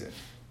Shabbos meizid.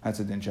 That's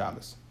a din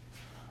Shabbos.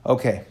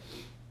 Okay.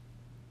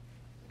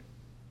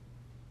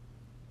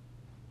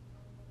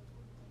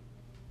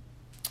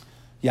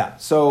 Yeah.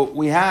 So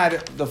we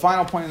had the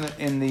final point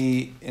in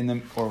the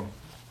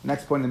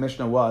next point in the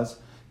Mishnah was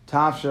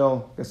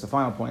tafshil. I guess the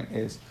final point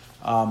is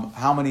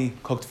how many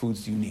cooked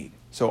foods do you need?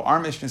 So our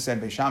Mishnah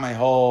said Beis Shammai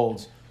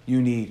holds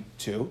you need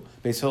 2.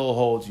 Beis Hillel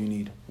holds you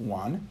need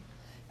 1,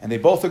 and they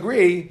both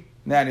agree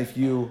that if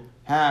you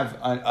have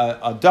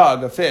a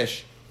dug, a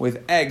fish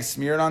with eggs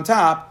smeared on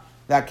top,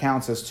 that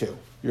counts as 2.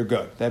 You're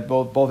good. That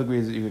both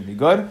agree that you would be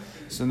good.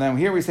 So then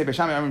here we say Beis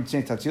Shammai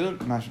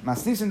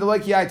masnisin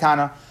deloy ki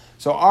tana.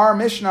 So our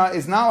Mishnah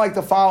is not like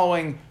the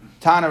following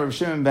Tana Rav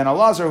Shimon ben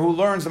Elazar, who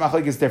learns the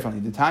machlekes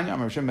differently. The Tanya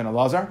Rav Shimon ben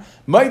Elazar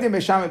ma'idin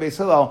Beis Shammai Beis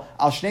Hillel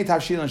al shnei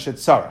tavshilin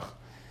shetzarach.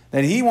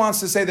 That he wants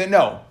to say that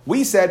no,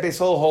 we said Beis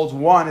Hillel holds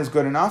 1 is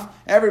good enough.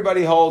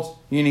 Everybody holds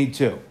you need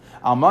 2.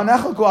 So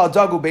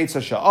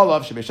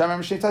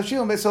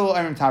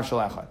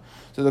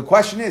the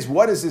question is,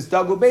 what is this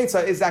dagu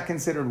beitza? Is that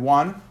considered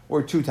 1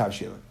 or 2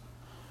 tavshilin?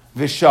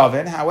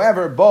 Vishavin,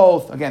 however,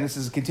 both, again, this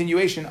is a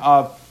continuation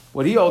of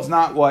what he holds,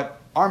 not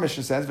what our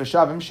Mishnah says.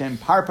 Vishavim shem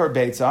parpar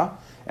beitza.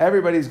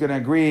 Everybody's going to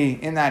agree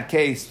in that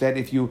case that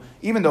if you,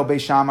 even though Beis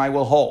Shammai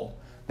will hold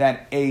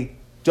that a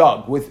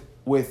dug with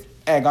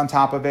egg on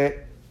top of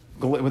it,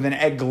 with an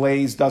egg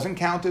glaze doesn't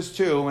count as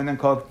 2, and then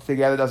cooked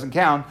together doesn't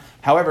count.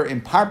 However, in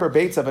parpar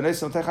beitza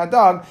v'nisel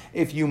techadog,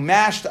 if you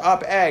mashed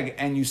up egg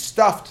and you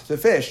stuffed the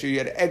fish, or you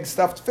had egg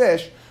stuffed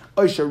fish,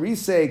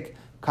 oisharisek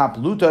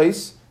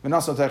kaplutais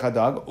v'nasal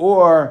techadag,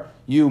 or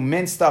you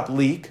minced up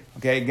leek.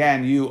 Okay,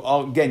 again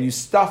you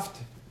stuffed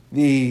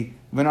the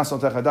v'nasal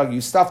techadag,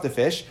 you stuffed the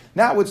fish.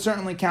 That would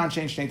certainly count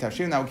change shnei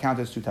tavshilim. That would count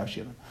as 2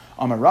 tavshilim.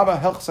 Amar Rava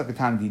hilchsa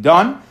katan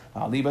didon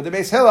liba de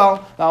Beis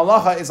Hillel. The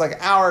halacha is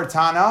like our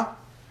Tana,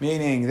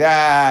 meaning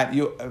that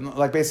you,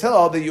 like Beis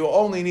Hillel, that you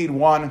only need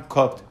one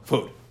cooked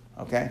food.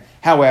 Okay.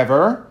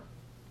 However,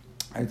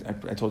 I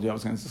told you I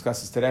was going to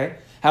discuss this today.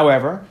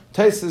 However,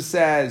 Tosfos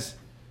says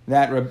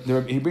that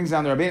he brings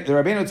down the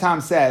Rabbeinu Tam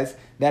says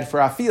that for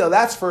afila,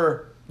 that's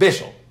for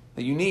bishul,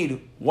 that you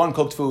need one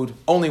cooked food,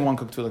 only one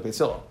cooked food like Beis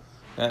Hillel.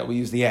 We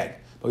use the egg,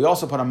 but we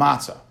also put a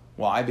matzah.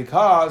 Why?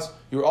 Because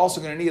you're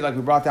also going to need, like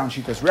we brought down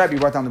Shitas Rebbe,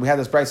 we had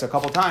this price a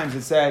couple times.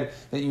 It said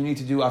that you need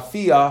to do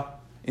afiyah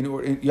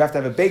you have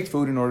to have a baked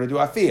food in order to do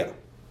afiyah.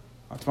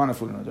 Atmana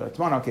food in order to do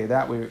atmana. Okay,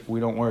 that we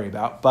don't worry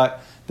about.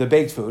 But the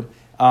baked food,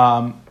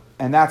 and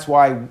that's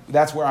where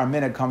our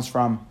minhag comes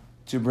from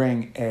to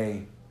bring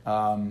a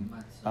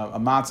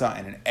matzah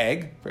and an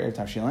egg for Erev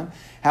Tavshilin.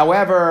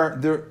 However,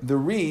 the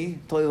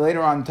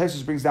later on,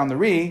 Tosfos brings down the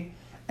ri,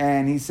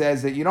 and he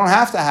says that you don't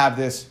have to have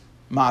this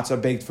matzah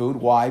baked food.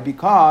 Why?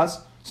 Because,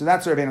 so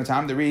that's Rabbeinu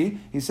Tam, the ri.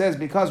 He says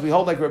because we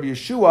hold like Rabbi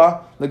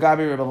Yeshua,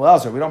 legabi Rabbi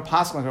Elazar. We don't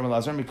pass like Rabbi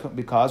Elazar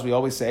because we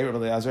always say Rabbi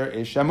Elazar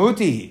is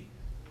shamuti.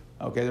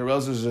 Okay, the Rabbi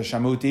Elazar is a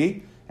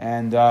shamuti,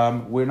 and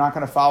we're not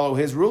going to follow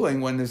his ruling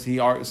when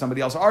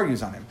somebody else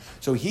argues on him.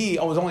 So it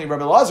was only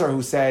Rabbi Elazar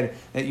who said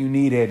that you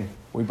needed.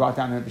 We brought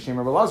down the Shem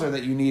Rabbi Elazar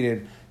that you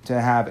needed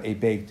to have a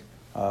baked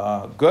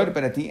good.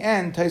 But at the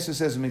end, Tosfos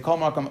says Mikol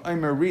Makam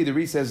Omer Ri. The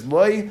Ri says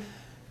Loi.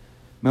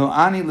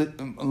 I'm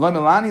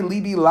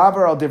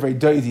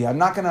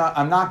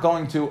not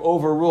going to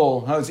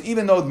overrule.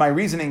 Even though my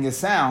reasoning is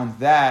sound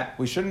that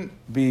we shouldn't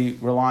be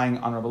relying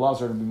on Rabbi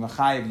Elazar to be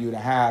mechayev you to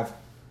have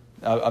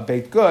a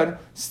baked good,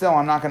 still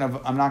I'm not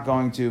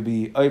going to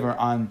be over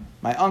on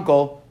my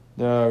uncle,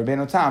 the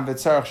Rabbeinu Tam.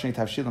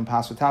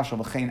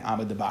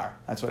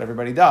 That's what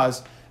everybody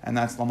does, and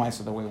that's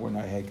l'maisa the way we're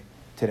noheg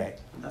today.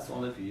 That's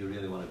only if you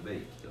really want to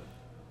bake, though.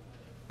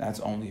 That's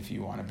only if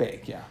you want to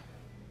bake. Yeah.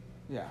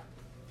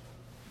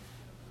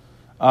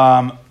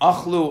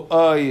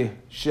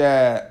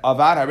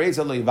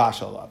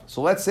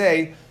 So let's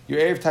say your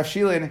Erev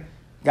Tavshilin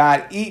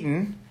got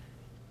eaten,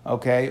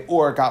 okay,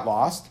 or got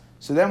lost.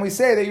 So then we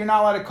say that you're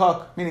not allowed to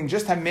cook, meaning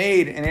just have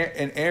made an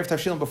Erev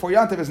Tavshilin before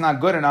Yontif is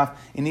not good enough.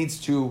 It needs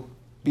to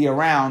be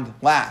around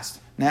last.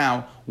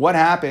 Now, what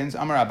happens?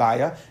 Amar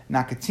Abaya,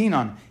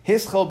 nakatinon,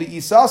 hischel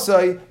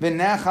bi'isasoi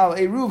v'nechal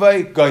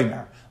eruvay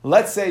goymer.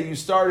 Let's say you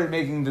started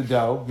making the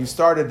dough, you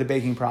started the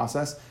baking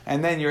process,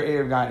 and then your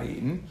Erev got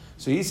eaten.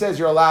 So he says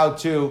you're allowed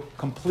to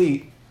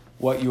complete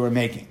what you were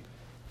making.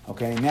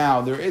 Okay, now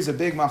there is a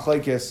big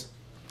machlekes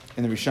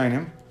in the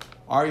Rishonim.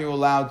 Are you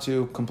allowed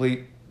to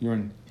complete your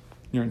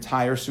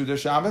entire Suda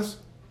Shabbos?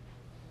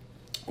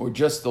 Or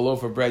just the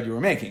loaf of bread you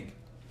were making?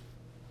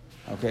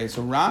 Okay,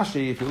 so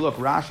Rashi, if you look,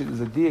 there's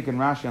a diak in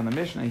Rashi on the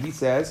Mishnah, he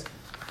says,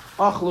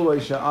 Achlu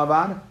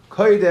Avad,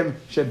 Koidem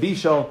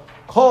Shebishal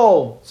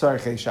Kol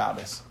Tzarchei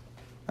Shabbos.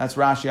 That's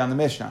Rashi on the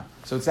Mishnah.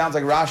 So it sounds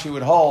like Rashi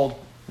would hold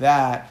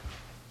that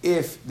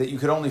you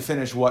could only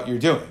finish what you're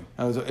doing.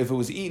 If it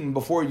was eaten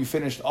before you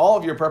finished all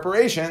of your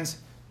preparations,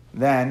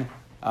 then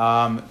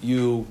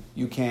you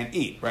can't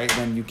eat, right?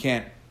 Then you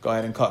can't go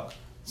ahead and cook.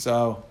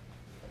 So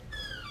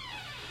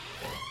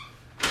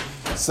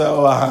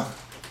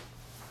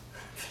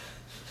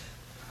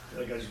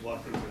like I just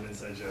walked into an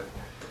inside joke.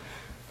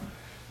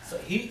 So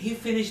he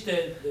finished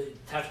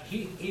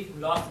he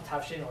lost the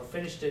tafshin or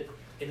finished it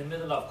in the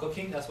middle of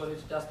cooking. That's what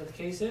the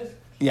case is.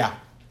 Yeah.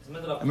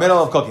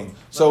 Middle of cooking.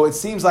 So it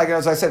seems like,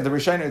 as I said, the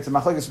Rishonim, it's a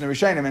machlekes in the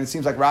Rishonim, and it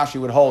seems like Rashi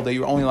would hold that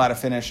you're only allowed to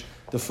finish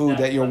the food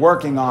that you're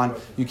working on.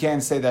 You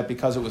can't say that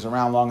because it was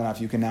around long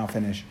enough, you can now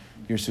finish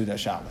your Suda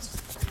Shabbos.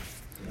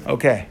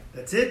 Okay.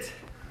 That's it?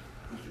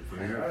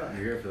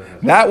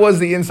 That was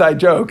the inside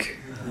joke.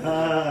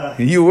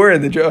 You were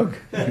the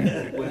joke. When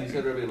you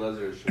said Rabbi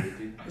Elazar is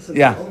Shemiti,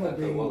 yeah.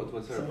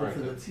 What's that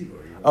referring to?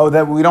 Oh,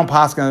 that we don't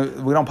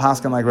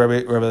paskin like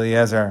Rabbi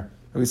Eliezer.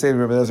 We say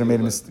Rabbi Elazar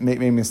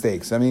made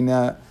mistakes. I mean,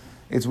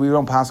 we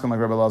don't pass him like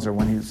Rabbi Elazar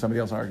when somebody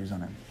else argues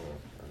on him.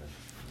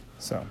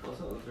 So.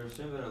 Also, for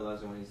Rabbi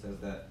Elazar, when he says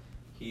that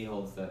he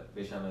holds that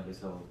Beis Shammai and Beis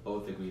Hillel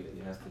both agree that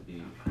it has to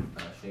be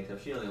Shnei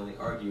Tavshil, they only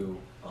argue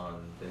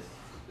on this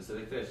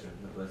specific fish.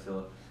 And Beis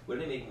Hillel,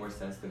 wouldn't it make more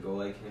sense to go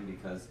like him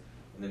because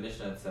in the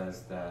Mishnah it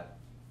says that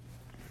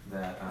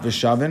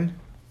Vishavin?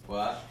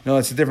 What? No,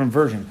 it's a different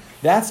version.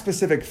 That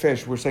specific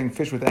fish, we're saying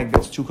fish with egg,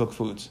 that's 2 cooked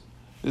foods.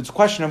 It's a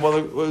question of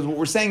whether what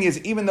we're saying is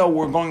even though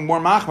we're going more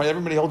machmer,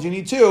 everybody holds you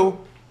need 2.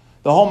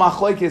 The whole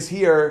machlekes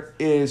here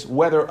is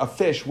whether a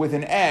fish with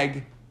an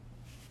egg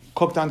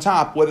cooked on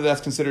top, whether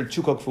that's considered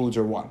 2 cooked foods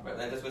or 1. Right,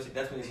 that's what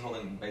he's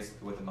holding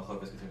basically what the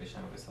machlekes between Beis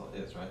Shammai and Beis Hillel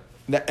is, right?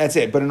 That's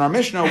it. But in our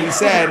Mishnah, we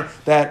said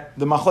that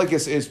the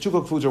machlekes is 2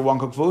 cooked foods or 1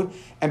 cooked food,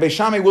 and Beis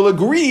Shammai will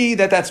agree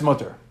that that's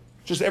mutter.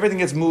 Just everything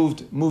gets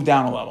moved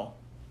down a level.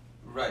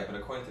 Right, but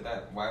according to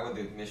that, why would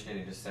the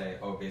Mishnah just say,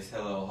 "Oh, Beis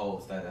Hillel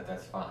holds that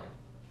that's fine"?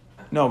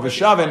 No,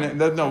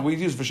 Vishavin. No, we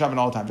use Vishavin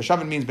all the time.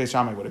 Vishavin means Beis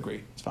Shammai would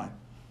agree. It's fine.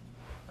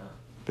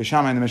 Beis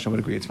Shammai and the Mishnah would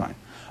agree. It's fine.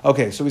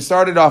 Okay, so we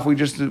started off. We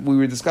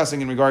were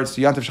discussing in regards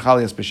to Yantav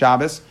Shechalias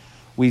B'Shabbos.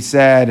 We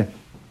said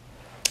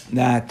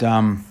that. Did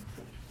I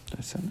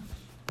say that?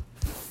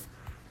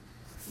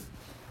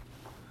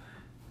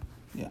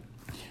 Yeah.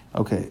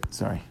 Okay.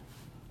 Sorry.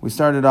 We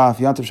started off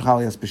Yantav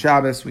Shechalias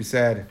B'Shabbos. We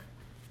said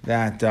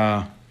that.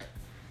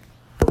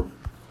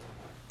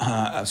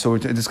 So we're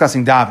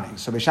discussing davening.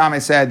 So Beis Shammai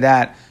said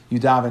that you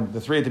daven the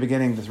three at the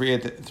beginning, three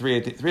at the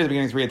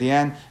beginning, three at the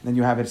end, and then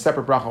you have a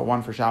separate bracha,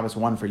 one for Shabbos,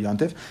 one for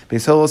Yontif.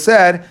 Beis Hillel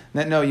said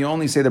that no, you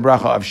only say the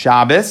bracha of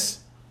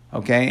Shabbos,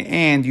 okay,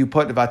 and you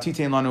put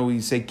Vatitein Lanu,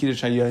 you say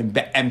Kiddush Hayom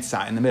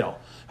be'emtza in the middle.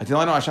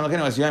 Vatitein Lanu Hashem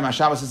Elokeinu es Yom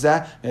HaShabbos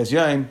hazeh, es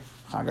Yom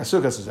Chag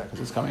HaSukkos hazeh,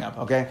 because it's coming up,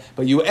 okay,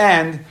 but you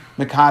end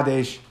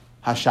Mekadesh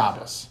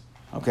HaShabbos,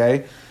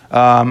 okay.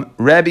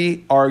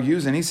 Rebbe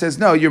argues, and he says,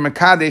 no, you're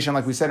Mekadesh, and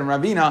like we said in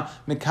Ravina,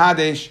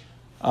 Mekadesh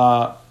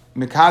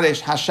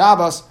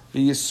Hashabbos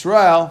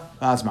Yisrael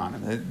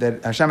Azmanim.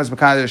 That Hashem is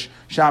Mekadesh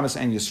Shabbos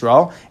and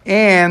Yisrael,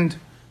 and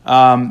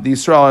the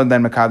Yisrael and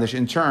then Mekadesh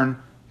in turn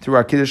through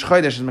our Kiddush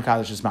Chodesh is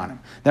Mekadesh Azmanim.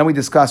 Then we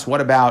discussed what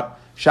about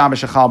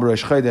Shabbos Shechal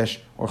B'Rosh Chodesh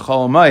or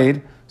Chol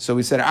Hamoed. So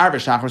we said Arba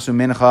Shachar Su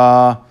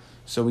Mincha.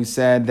 So we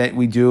said that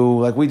we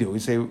do like we do. We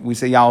say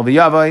Yal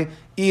V'Yavai.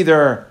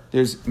 Either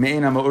there's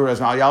Me'ena Ma'ura as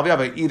Yal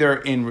V'Yavai. Either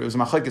in it was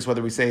Machlekes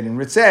whether we say it in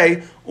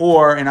Ritzei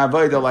or in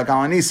Avodah like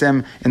Al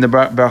Anisim in the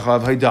Bracha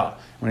of Haidah.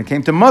 When it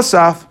came to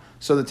Musaf,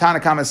 so the Tanna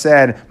Kama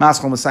said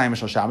Maschol Messiah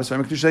Mishal Shabbos. So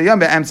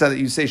that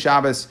you say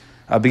Shabbos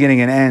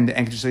beginning and end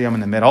and Kiddush Yom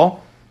in the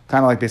middle.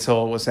 Kind of like Beis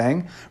Hillel was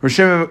saying. We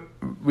said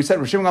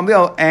Rishim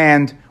Gamliel,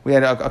 and we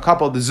had a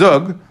couple, the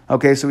Zug.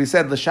 Okay, so we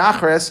said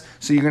L'Shachris,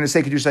 so you're going to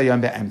say Kiddush Yom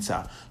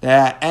be'emtza.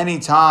 That any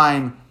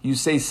time you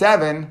say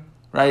 7,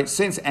 right,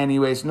 since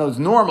anyways, no, it's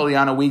normally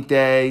on a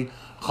weekday,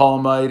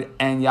 Chol Hamoed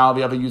and Yal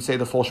V'Yavai, you'd say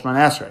the full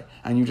Shemona Esrei.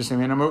 And you just say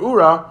Me'ena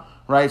Me'ura,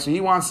 right? So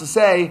he wants to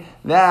say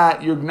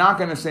that you're not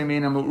going to say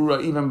Me'ena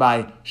Me'ura even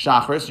by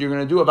Shachris. You're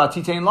going to do about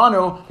Titein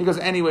Lanu, because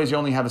anyways, you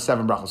only have a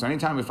 7 brachos. So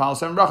anytime we follow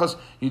 7 brachos,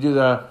 you do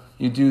the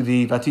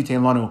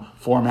Vatitein Lanu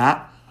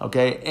format,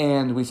 okay?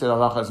 And we said the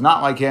halacha is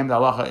not like him. The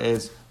halacha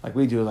is like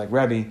we do, like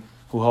Rebbe,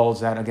 who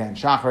holds that, again,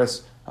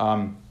 Shachris,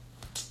 on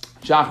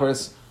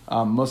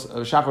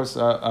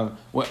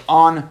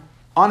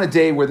a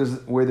day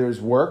where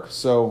there's work,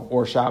 so,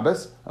 or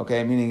Shabbos,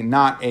 okay, meaning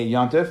not a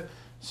Yontif.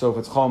 So if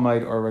it's Chol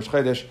Hamoed or Rosh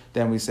Chodesh,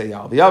 then we say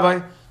Yal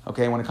V'Yavai.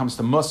 Okay, when it comes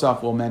to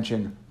Musaf, we'll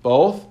mention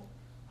both,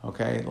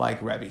 okay, like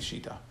Rebbe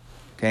Shita.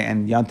 Okay,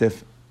 and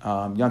Yontif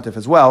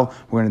as well,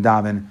 we're going to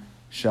daven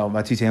Shel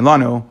Vatitein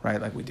Lanu, right,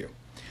 like we do.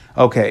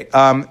 Okay,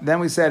 then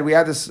we said, we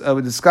had this,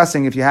 we're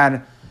discussing if you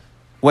had,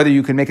 whether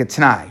you can make a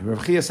Tanai.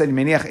 Rav Chia said,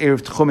 Meniach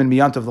Erev Tchumen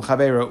Miyantav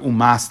L'Chavera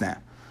Umasna.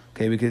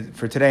 Okay, we could,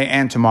 for today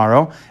and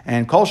tomorrow.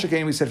 And Kol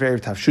Shekain, we said for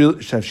Erev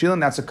Tavshilin,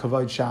 that's a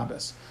Kavod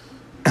Shabbos.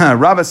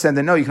 Rabbah said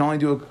that no, you can only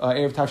do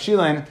Erev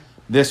Tavshilin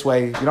this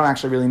way. You don't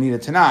actually really need a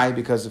Tanai,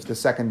 because if the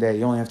second day,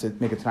 you only have to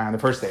make a Tanai on the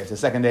first day. If the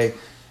second day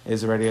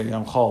is already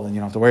Yom Chol, then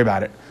you don't have to worry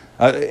about it.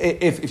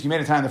 If you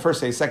made a Tanai on the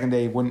first day, second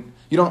day wouldn't.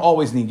 You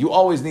always need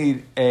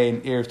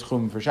an Erev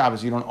Tchum for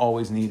Shabbos. You don't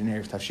always need an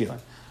Erev Tavshilin.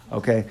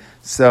 Okay,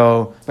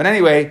 so, but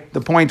anyway, the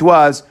point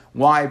was,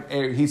 why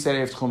he said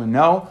Erev Tchumen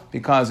no,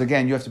 because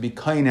again, you have to be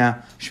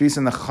kaina. Shvis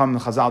and the Chacham, the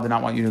Chazal did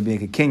not want you to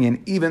make a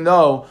kinyan, even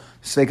though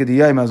Sveika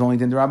D'Yayma is only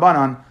din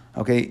d'Rabbanan,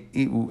 okay,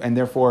 and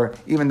therefore,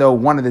 even though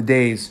one of the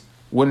days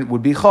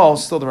would be Chol,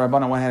 still the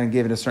Rabbanan went ahead and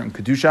gave it a certain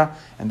Kedusha,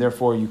 and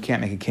therefore you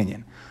can't make a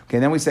kinyan. Okay,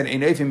 then we said,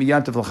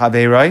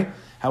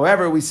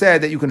 however, we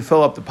said that you can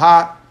fill up the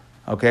pot,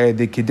 okay,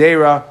 the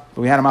Kedera,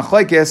 but we had a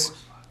Machlekes,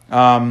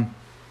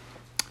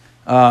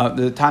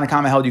 the Tanna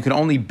Kama held you can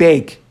only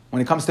bake.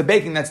 When it comes to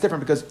baking, that's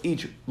different because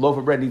each loaf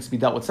of bread needs to be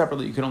dealt with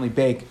separately. You can only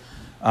bake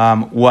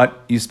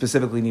what you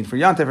specifically need for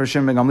Yontif or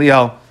Shimon ben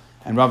Gamliel.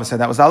 And Rava said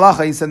that was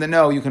halacha. He said that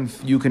no, you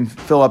can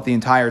fill up the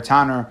entire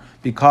tanner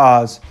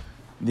because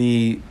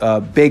the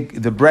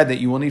bread that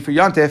you will need for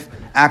Yontif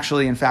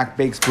actually, in fact,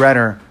 bakes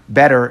better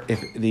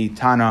if the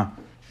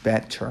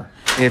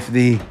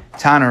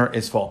tanner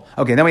is full.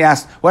 Okay, then we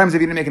asked, what happens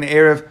if you didn't make an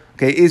erev?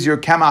 Okay, is your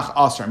kamach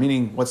asr?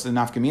 Meaning, what's the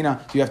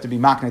nafkamina? Do you have to be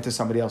makneh to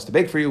somebody else to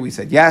bake for you? We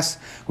said yes.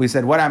 We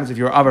said, what happens if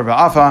you're avar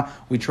va'afa?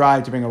 We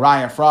tried to bring a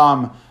raya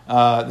from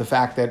the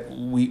fact that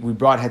we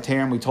brought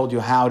heterim. We told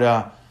you how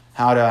to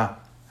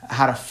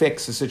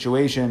fix a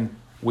situation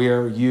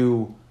where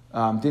you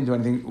didn't do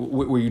anything,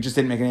 where you just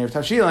didn't make an erev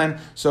tavshilin.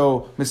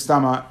 So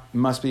mistama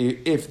must be,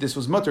 if this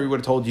was mutter, we would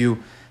have told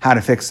you how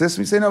to fix this.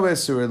 We say, no,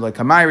 it's like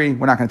Kamairi.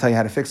 We're not going to tell you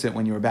how to fix it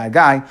when you're a bad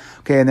guy.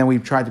 Okay, and then we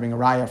tried to bring a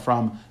raya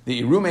from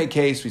the Irume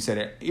case. We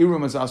said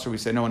Irum is usher. We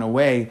said, no, in a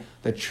way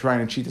that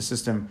trying to cheat the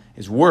system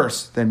is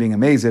worse than being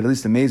amazed. At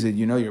least amazed,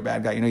 you know you're a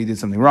bad guy. You know you did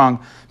something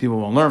wrong.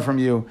 People won't learn from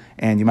you,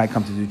 and you might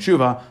come to do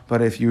tshuva.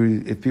 But if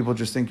people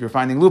just think you're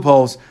finding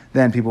loopholes,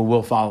 then people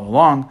will follow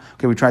along.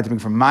 Okay, we tried to bring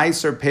from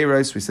Meiser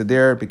Peiros. We said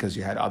there because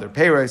you had other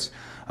Peiros.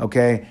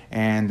 Okay,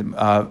 and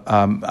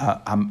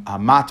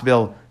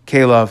Matbil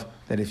kelav,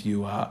 that if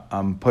you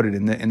put it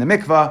in the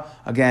mikvah,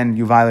 again,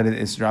 you violated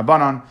Isra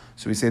Rabbanon.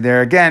 So we say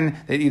there again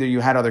that either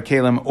you had other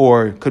kalim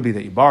or it could be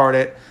that you borrowed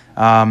it.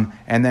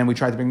 And then we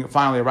tried to bring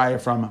finally a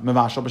raya from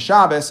Mevashal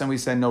B'Shabbos, and we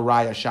said no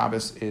raya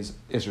Shabbos is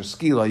Isra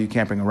Skila. You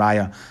can't bring a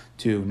raya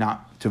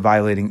to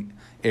violating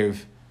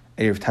Erev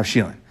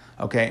Tavshilin.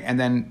 Okay, and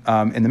then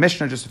in the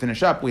Mishnah, just to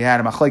finish up, we had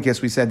a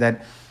machlekes. We said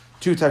that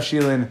 2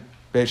 Tavshilin,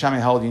 Beit Shammai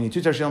held you need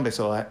 2 Tavshilin, Beit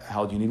Hillel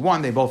held you need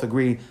 1. They both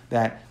agree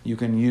that you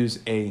can use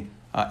a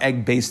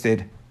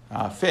egg-basted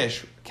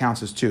fish,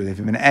 counts as 2. If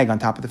you have an egg on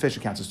top of the fish,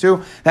 it counts as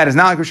 2. That is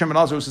not like Rishon Ben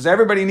Elazar, who says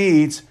everybody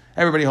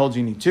holds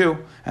you need 2,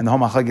 and the whole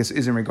machlekes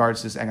is in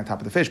regards to this egg on top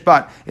of the fish.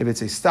 But if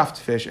it's a stuffed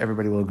fish,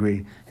 everybody will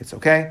agree it's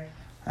okay.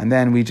 And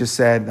then we just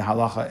said the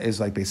halacha is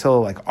like Beis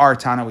Hillel, like our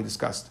Tana. We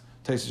discussed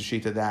Tosfos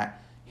Shita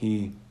that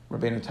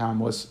Rabbeinu Tam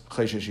was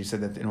cheshish. He said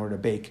that in order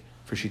to bake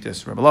for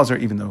Shitas Rebbe Elazar,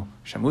 even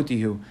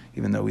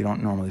though we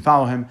don't normally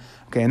follow him.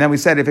 Okay, and then we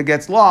said if it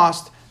gets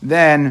lost,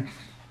 then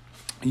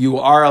you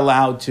are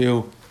allowed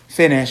to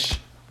finish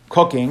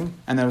cooking,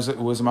 and it was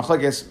a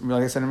machlekes,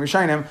 like I said in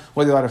Rishonim,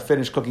 whether you're allowed to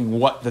finish cooking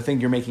the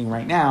thing you're making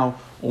right now,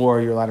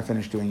 or you're allowed to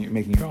finish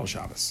making your whole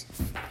Shabbos.